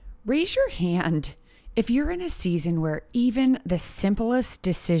Raise your hand if you're in a season where even the simplest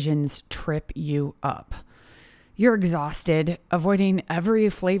decisions trip you up. You're exhausted, avoiding every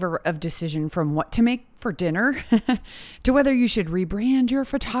flavor of decision from what to make for dinner to whether you should rebrand your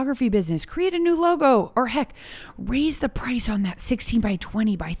photography business, create a new logo, or heck, raise the price on that 16 by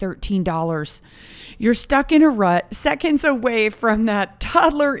 20 by $13. You're stuck in a rut, seconds away from that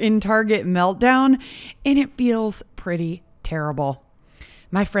toddler in Target meltdown, and it feels pretty terrible.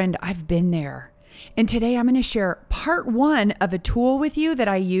 My friend, I've been there. And today I'm going to share part 1 of a tool with you that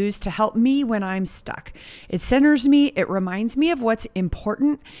I use to help me when I'm stuck. It centers me, it reminds me of what's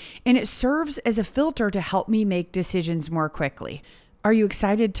important, and it serves as a filter to help me make decisions more quickly. Are you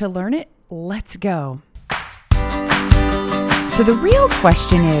excited to learn it? Let's go. So the real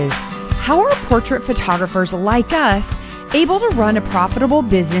question is, how are portrait photographers like us able to run a profitable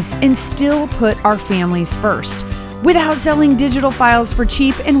business and still put our families first, without selling digital files for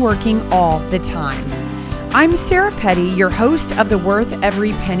cheap and working all the time? I'm Sarah Petty, your host of the Worth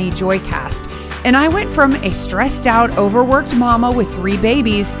Every Penny Joycast, and I went from a stressed out, overworked mama with 3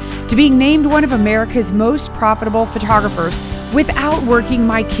 babies to being named one of America's most profitable photographers without working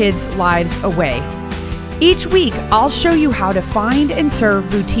my kids' lives away. Each week, I'll show you how to find and serve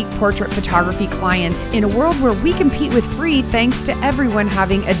boutique portrait photography clients in a world where we compete with free thanks to everyone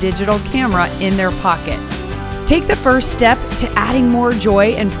having a digital camera in their pocket. Take the first step to adding more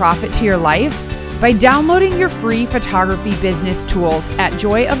joy and profit to your life by downloading your free photography business tools at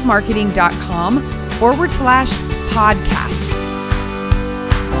joyofmarketing.com/podcast.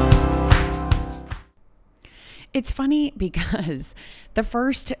 It's funny because the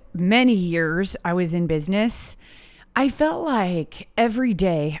first many years I was in business, I felt like every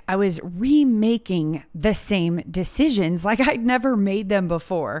day I was remaking the same decisions like I'd never made them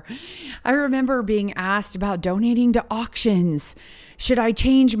before. I remember being asked about donating to auctions. Should I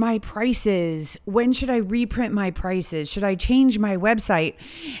change my prices? When should I reprint my prices? Should I change my website?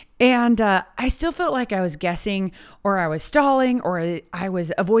 And I still felt like I was guessing, or I was stalling, or I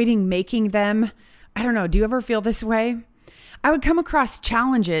was avoiding making them. I don't know. Do you ever feel this way? I would come across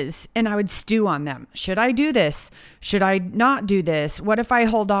challenges and I would stew on them. Should I do this? Should I not do this? What if I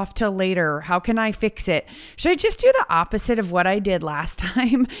hold off till later? How can I fix it? Should I just do the opposite of what I did last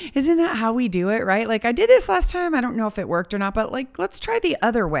time? Isn't that how we do it, right? Like, I did this last time. I don't know if it worked or not, but let's try the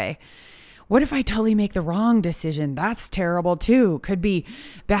other way. What if I totally make the wrong decision? That's terrible too. Could be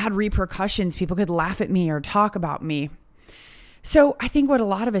bad repercussions. People could laugh at me or talk about me. So I think what a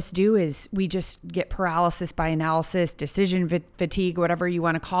lot of us do is we just get paralysis by analysis, decision fatigue, whatever you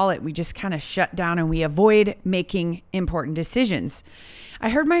want to call it. We just kind of shut down and we avoid making important decisions. I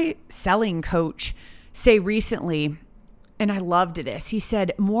heard my selling coach say recently, and I loved this. He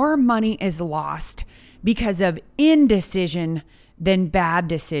said, more money is lost because of indecision than bad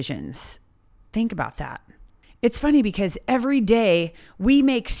decisions. Think about that. It's funny because every day we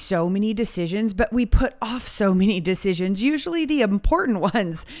make so many decisions, but we put off so many decisions, usually the important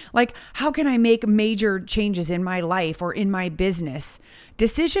ones, like how can I make major changes in my life or in my business?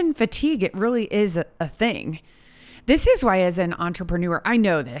 Decision fatigue, it really is a thing. This is why as an entrepreneur, I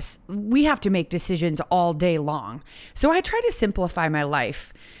know this, we have to make decisions all day long. So I try to simplify my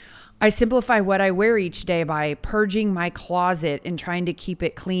life. I simplify what I wear each day by purging my closet and trying to keep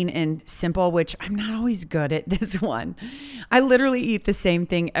it clean and simple, which I'm not always good at this one. I literally eat the same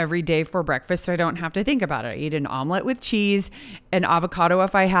thing every day for breakfast, so I don't have to think about it. I eat an omelet with cheese, an avocado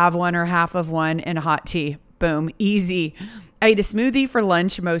if I have one or half of one, and a hot tea. Boom, easy. I eat a smoothie for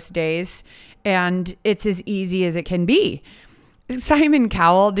lunch most days, and it's as easy as it can be. Simon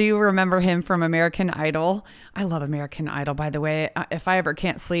Cowell, do you remember him from American Idol? I love American Idol, by the way. If I ever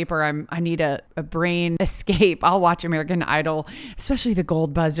can't sleep or I need a brain escape, I'll watch American Idol, especially the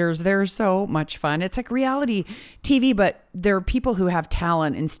Gold Buzzers. They're so much fun. It's like reality TV, but they're people who have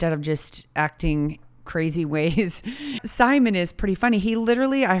talent instead of just acting crazy ways. Simon is pretty funny. He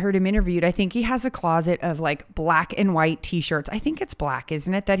literally, I heard him interviewed. I think he has a closet of like black and white t-shirts. I think it's black,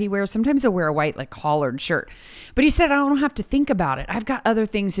 isn't it, that he wears? Sometimes he'll wear a white like collared shirt. But he said, I don't have to think about it. I've got other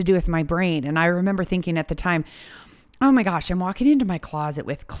things to do with my brain. And I remember thinking at the time, oh my gosh, I'm walking into my closet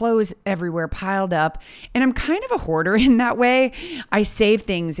with clothes everywhere piled up. And I'm kind of a hoarder in that way. I save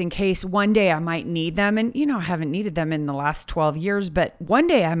things in case one day I might need them. And, I haven't needed them in the last 12 years, but one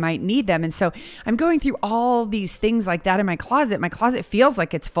day I might need them. And so I'm going through all these things like that in my closet. My closet feels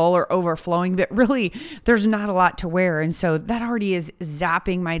like it's full or overflowing, but really there's not a lot to wear. And so that already is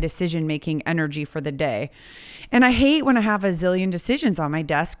zapping my decision-making energy for the day. And I hate when I have a zillion decisions on my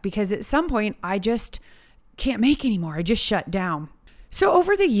desk because at some point I just can't make anymore. I just shut down. So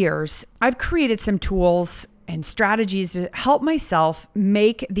over the years, I've created some tools and strategies to help myself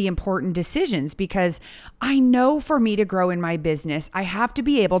make the important decisions, because I know for me to grow in my business, I have to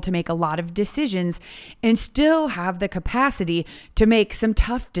be able to make a lot of decisions and still have the capacity to make some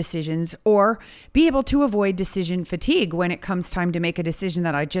tough decisions, or be able to avoid decision fatigue when it comes time to make a decision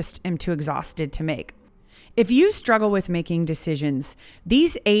that I just am too exhausted to make. If you struggle with making decisions,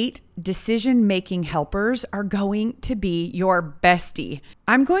 these 8 decision-making helpers are going to be your bestie.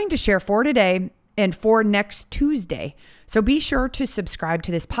 I'm going to share 4 today and 4 next Tuesday. So be sure to subscribe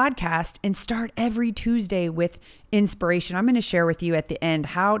to this podcast and start every Tuesday with inspiration. I'm going to share with you at the end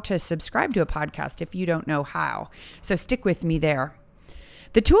how to subscribe to a podcast if you don't know how. So stick with me there.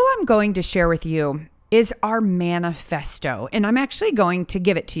 The tool I'm going to share with you is our manifesto, and I'm actually going to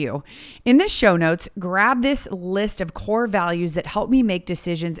give it to you. In the show notes, grab this list of core values that help me make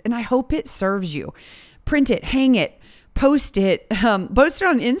decisions, and I hope it serves you. Print it, hang it, post it on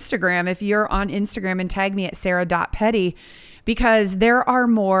Instagram if you're on Instagram, and tag me at sarah.petty, because there are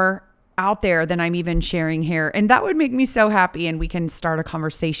more out there than I'm even sharing here, and that would make me so happy, and we can start a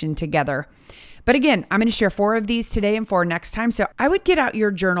conversation together. But again, I'm going to share 4 of these today and 4 next time. So I would get out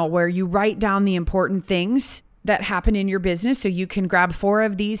your journal where you write down the important things that happen in your business. So you can grab 4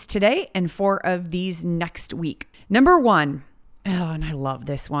 of these today and 4 of these next week. Number 1, and I love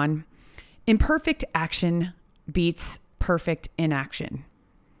this one. Imperfect action beats perfect inaction.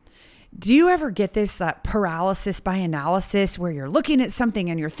 Do you ever get this, that paralysis by analysis, where you're looking at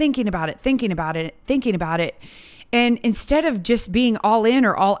something and you're thinking about it, and instead of just being all in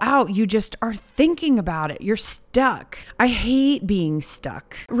or all out, you just are thinking about it. You're stuck. I hate being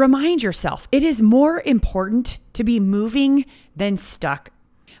stuck. Remind yourself, it is more important to be moving than stuck.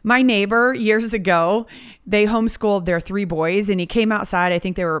 My neighbor years ago, they homeschooled their 3 boys, and he came outside. I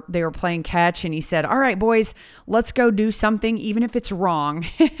think they were playing catch, and he said, "All right, boys, let's go do something, even if it's wrong."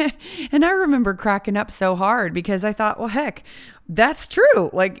 And I remember cracking up so hard, because I thought, well, heck, that's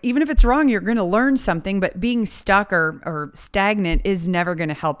true. Like, even if it's wrong, you're going to learn something, but being stuck or stagnant is never going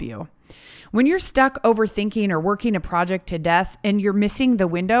to help you. When you're stuck overthinking or working a project to death and you're missing the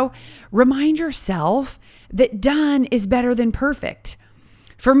window, remind yourself that done is better than perfect.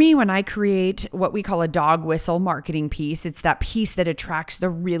 For me, when I create what we call a dog whistle marketing piece, it's that piece that attracts the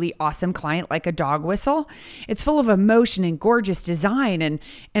really awesome client, like a dog whistle. It's full of emotion and gorgeous design, and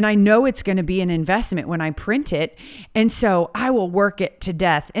I know it's going to be an investment when I print it, and so I will work it to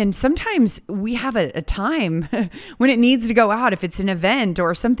death. And sometimes we have a time when it needs to go out, if it's an event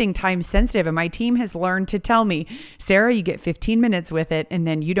or something time sensitive, and my team has learned to tell me, "Sarah, you get 15 minutes with it, and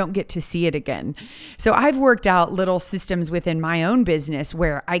then you don't get to see it again." So I've worked out little systems within my own business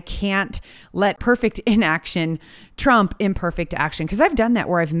where I can't let perfect inaction trump imperfect action, because I've done that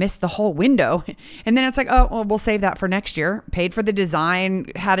where I've missed the whole window, and then it's like, oh, well, we'll save that for next year. Paid for the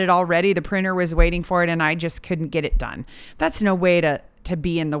design, had it all ready, the printer was waiting for it, and I just couldn't get it done. That's no way to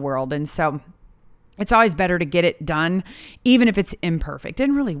be in the world. And so it's always better to get it done, even if it's imperfect.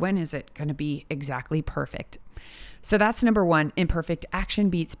 And really, when is it going to be exactly perfect? So that's number 1, imperfect action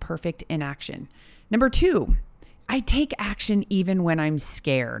beats perfect inaction. Number 2, I take action even when I'm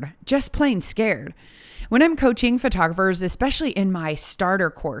scared, just plain scared. When I'm coaching photographers, especially in my starter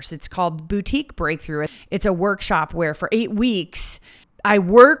course, it's called Boutique Breakthrough. It's a workshop where for 8 weeks, I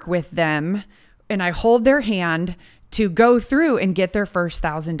work with them and I hold their hand to go through and get their first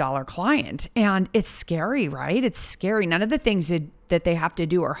 $1,000 client. And it's scary, right? It's scary. None of the things that they have to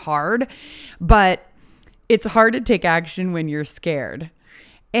do are hard, but it's hard to take action when you're scared.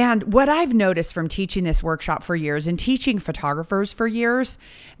 And what I've noticed from teaching this workshop for years and teaching photographers for years,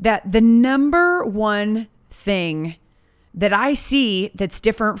 that the number 1 thing that I see that's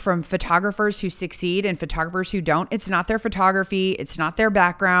different from photographers who succeed and photographers who don't, it's not their photography, it's not their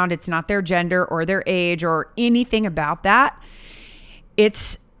background, it's not their gender or their age or anything about that.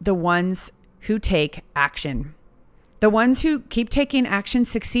 It's the ones who take action. The ones who keep taking action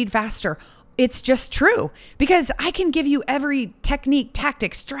succeed faster. It's just true, because I can give you every technique,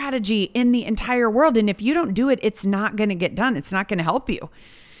 tactic, strategy in the entire world. And if you don't do it, it's not going to get done. It's not going to help you.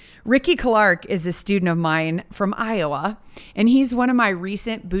 Ricky Clark is a student of mine from Iowa, and he's one of my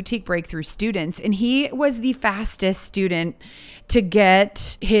recent Boutique Breakthrough students. And he was the fastest student to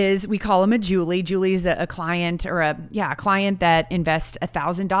get his, we call him a Julie. Julie's a client or a client that invests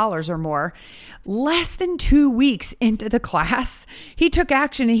 $1,000 or more. Less than 2 weeks into the class, he took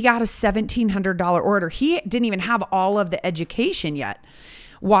action and he got a $1,700 order. He didn't even have all of the education yet.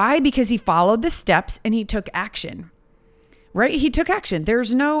 Why? Because he followed the steps and he took action. Right? He took action.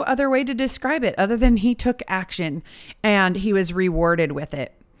 There's no other way to describe it other than he took action and he was rewarded with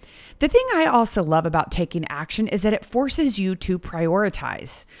it. The thing I also love about taking action is that it forces you to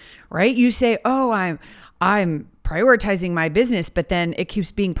prioritize, right? You say, oh, I'm prioritizing my business, but then it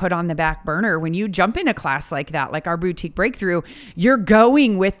keeps being put on the back burner. When you jump in a class like that, like our boutique breakthrough, you're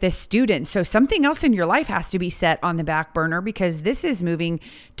going with this student. So something else in your life has to be set on the back burner because this is moving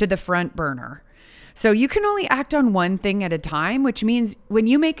to the front burner. So you can only act on one thing at a time, which means when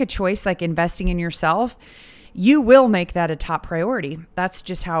you make a choice like investing in yourself, you will make that a top priority. That's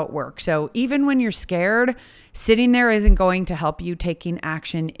just how it works. So even when you're scared, sitting there isn't going to help you. Taking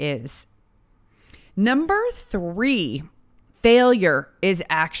action is. Number 3, failure is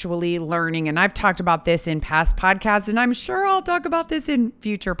actually learning. And I've talked about this in past podcasts, and I'm sure I'll talk about this in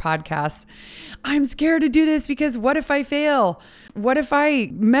future podcasts. I'm scared to do this because what if I fail? What if I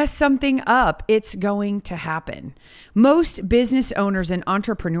mess something up? It's going to happen. Most business owners and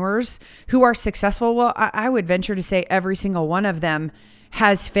entrepreneurs who are successful, well, I would venture to say every single one of them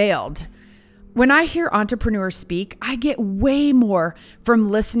has failed. When I hear entrepreneurs speak, I get way more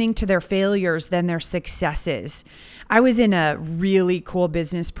from listening to their failures than their successes. I was in a really cool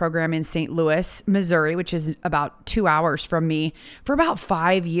business program in St. Louis, Missouri, which is about 2 hours from me, for about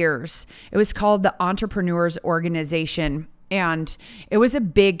 5 years. It was called the Entrepreneurs Organization. And it was a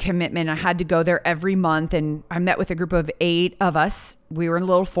big commitment. I had to go there every month, and I met with a group of 8 of us. We were in a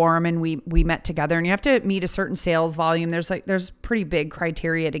little forum, and we met together, and you have to meet a certain sales volume. There's pretty big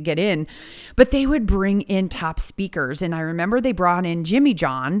criteria to get in, but they would bring in top speakers. And I remember they brought in Jimmy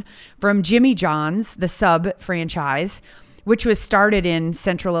John from Jimmy John's, the sub franchise, which was started in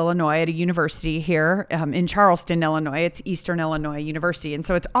Central Illinois at a university here in Charleston, Illinois. It's Eastern Illinois University. And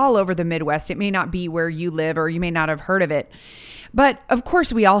so it's all over the Midwest. It may not be where you live, or you may not have heard of it. But of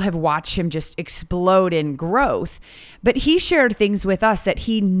course, we all have watched him just explode in growth. But he shared things with us that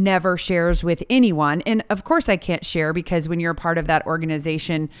he never shares with anyone. And of course, I can't share because when you're a part of that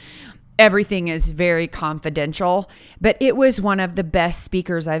organization, everything is very confidential, but it was one of the best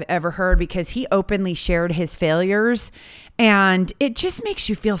speakers I've ever heard because he openly shared his failures, and it just makes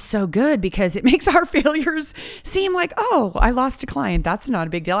you feel so good because it makes our failures seem like, oh, I lost a client. That's not a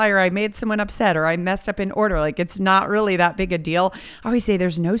big deal. Or I made someone upset, or I messed up an order. Like, it's not really that big a deal. I always say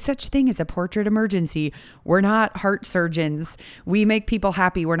there's no such thing as a portrait emergency. We're not heart surgeons. We make people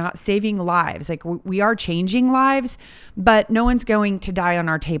happy. We're not saving lives. Like, we are changing lives, but no one's going to die on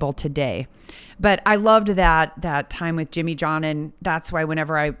our table today. But I loved that time with Jimmy John. And that's why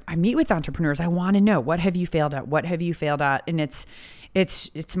whenever I meet with entrepreneurs, I want to know, what have you failed at? What have you failed at? And it's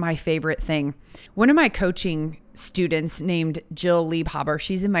my favorite thing. One of my coaching students named Jill Liebhaber,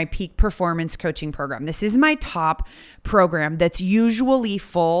 she's in my peak performance coaching program. This is my top program that's usually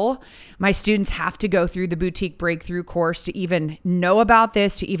full. My students have to go through the boutique breakthrough course to even know about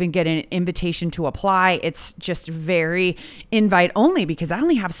this, to even get an invitation to apply. It's just very invite only because I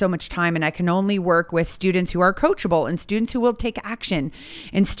only have so much time, and I can only work with students who are coachable, and students who will take action,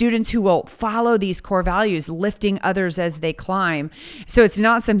 and students who will follow these core values, lifting others as they climb. So it's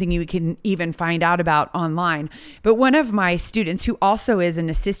not something you can even find out about online. But one of my students, who also is an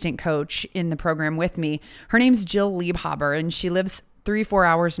assistant coach in the program with me, her name's Jill Liebhaber, and she lives 3-4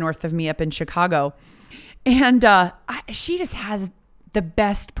 hours north of me up in Chicago. And she just has the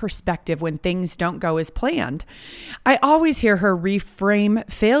best perspective when things don't go as planned. I always hear her reframe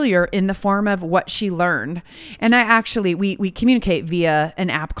failure in the form of what she learned. And we communicate via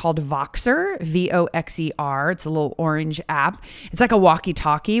an app called Voxer, Voxer. It's a little orange app. It's like a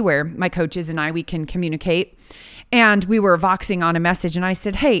walkie-talkie where my coaches and we can communicate. And we were voxing on a message, and I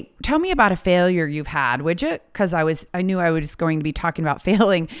said, hey, tell me about a failure you've had, would you? Because I knew I was going to be talking about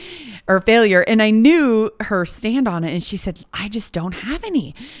failure, and I knew her stand on it. And she said, I just don't have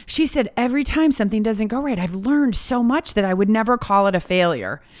any. She said, every time something doesn't go right, I've learned so much that I would never call it a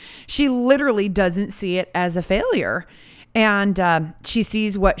failure. She literally doesn't see it as a failure. And she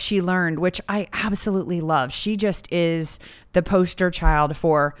sees what she learned, which I absolutely love. She just is the poster child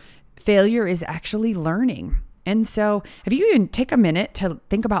for failure is actually learning. And so if you even take a minute to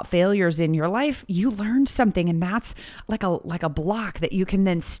think about failures in your life, you learned something, and that's like a block that you can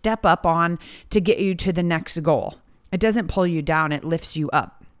then step up on to get you to the next goal. It doesn't pull you down, it lifts you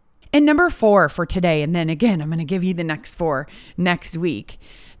up. And number 4 for today, and then again, I'm going to give you the next 4 next week.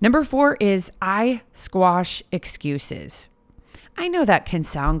 Number 4 is I squash excuses. I know that can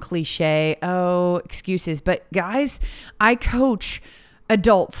sound cliche, excuses, but guys, I coach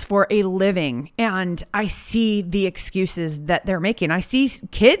adults for a living, and I see the excuses that they're making. I see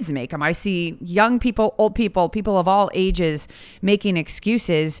kids make them. I see young people, old people, people of all ages making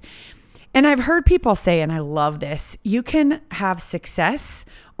excuses. And I've heard people say, and I love this, you can have success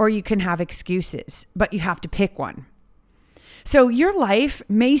or you can have excuses, but you have to pick one. So your life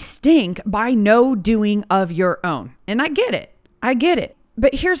may stink by no doing of your own. And I get it.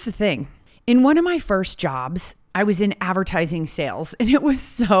 But here's the thing. In one of my first jobs, I was in advertising sales, and it was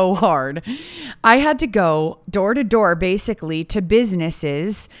so hard. I had to go door to door basically to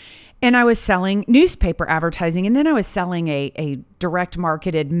businesses, and I was selling newspaper advertising, and then I was selling a direct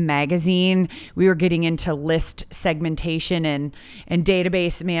marketed magazine. We were getting into list segmentation and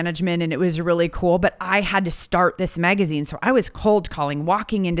database management, and it was really cool, but I had to start this magazine. So I was cold calling,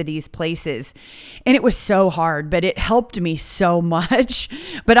 walking into these places, and it was so hard, but it helped me so much.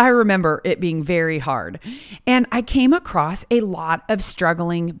 But I remember it being very hard. And I came across a lot of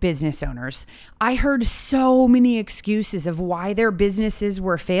struggling business owners. I heard so many excuses of why their businesses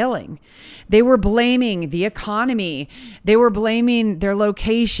were failing. They were blaming the economy. They were blaming their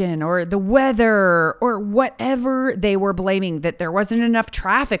location or the weather or whatever they were blaming, that there wasn't enough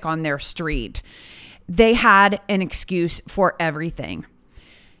traffic on their street. They had an excuse for everything.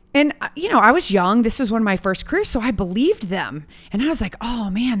 And, I was young. This was one of my first careers, so I believed them. And I was like, oh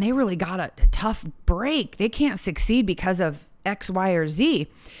man, they really got a tough break. They can't succeed because of X, Y, or Z.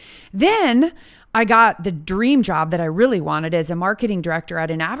 Then I got the dream job that I really wanted as a marketing director at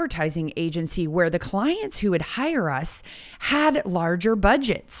an advertising agency, where the clients who would hire us had larger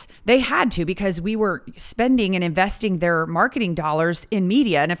budgets. They had to, because we were spending and investing their marketing dollars in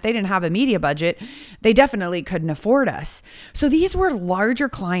media. And if they didn't have a media budget, they definitely couldn't afford us. So these were larger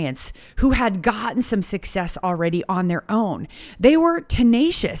clients who had gotten some success already on their own. They were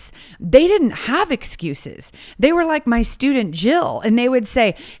tenacious. They didn't have excuses. They were like my student Jill, and they would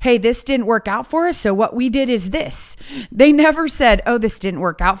say, hey, this didn't work out for us, so what we did is this. They never said, oh, this didn't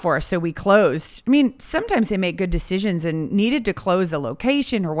work out for us, so we closed. I mean, sometimes they make good decisions and needed to close a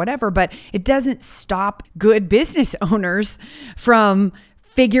location or whatever, but it doesn't stop good business owners from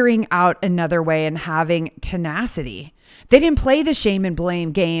figuring out another way and having tenacity. They didn't play the shame and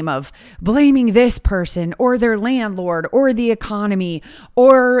blame game of blaming this person or their landlord or the economy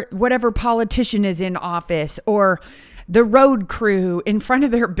or whatever politician is in office or the road crew in front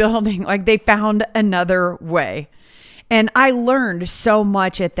of their building. Like, they found another way. And I learned so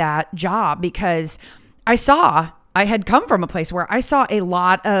much at that job, because I had come from a place where I saw a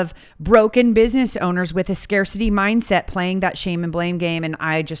lot of broken business owners with a scarcity mindset playing that shame and blame game. And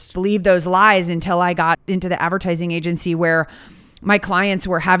I just believed those lies until I got into the advertising agency, where my clients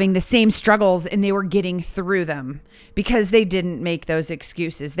were having the same struggles and they were getting through them because they didn't make those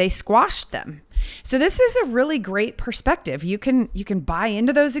excuses. They squashed them. So this is a really great perspective. You can buy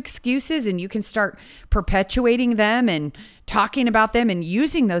into those excuses, and you can start perpetuating them and talking about them and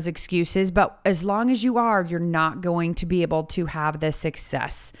using those excuses. But as long as you're not going to be able to have the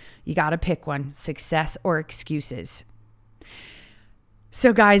success. You got to pick one: success or excuses.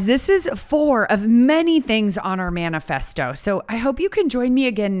 So guys, this is 4 of many things on our manifesto. So I hope you can join me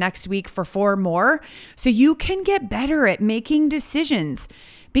again next week for 4 more, so you can get better at making decisions.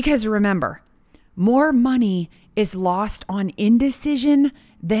 Because remember, more money is lost on indecision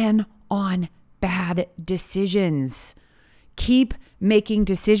than on bad decisions. Keep making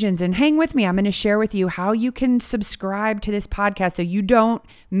decisions, and hang with me. I'm going to share with you how you can subscribe to this podcast so you don't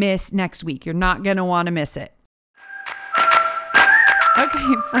miss next week. You're not going to want to miss it.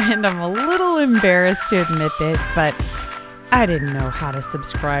 Okay, friend, I'm a little embarrassed to admit this, but I didn't know how to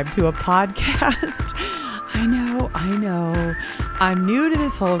subscribe to a podcast. I know. I'm new to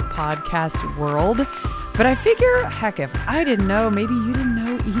this whole podcast world, but I figure, heck, if I didn't know, maybe you didn't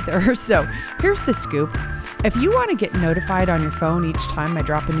know either. So here's the scoop. If you want to get notified on your phone each time I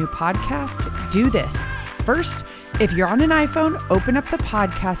drop a new podcast, do this. First, if you're on an iPhone, open up the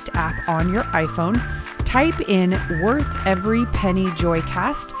podcast app on your iPhone, type in Worth Every Penny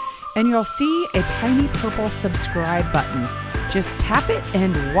Joycast, and you'll see a tiny purple subscribe button. Just tap it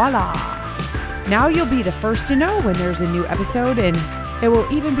and voila. Now you'll be the first to know when there's a new episode, and it will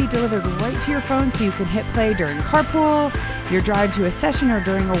even be delivered right to your phone, so you can hit play during carpool, your drive to a session, or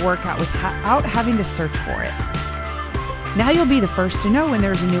during a workout without having to search for it. Now you'll be the first to know when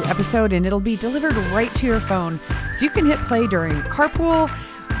there's a new episode, and it'll be delivered right to your phone, so you can hit play during carpool,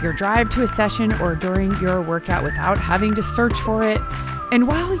 your drive to a session, or during your workout without having to search for it. And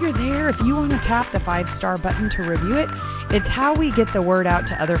while you're there, if you want to tap the 5-star button to review it, it's how we get the word out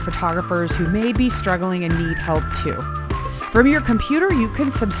to other photographers who may be struggling and need help too. From your computer, you can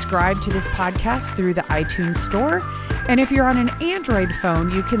subscribe to this podcast through the iTunes Store. And if you're on an Android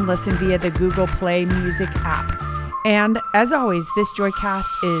phone, you can listen via the Google Play Music app. And as always, this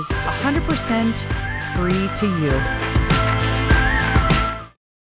Joycast is 100% free to you.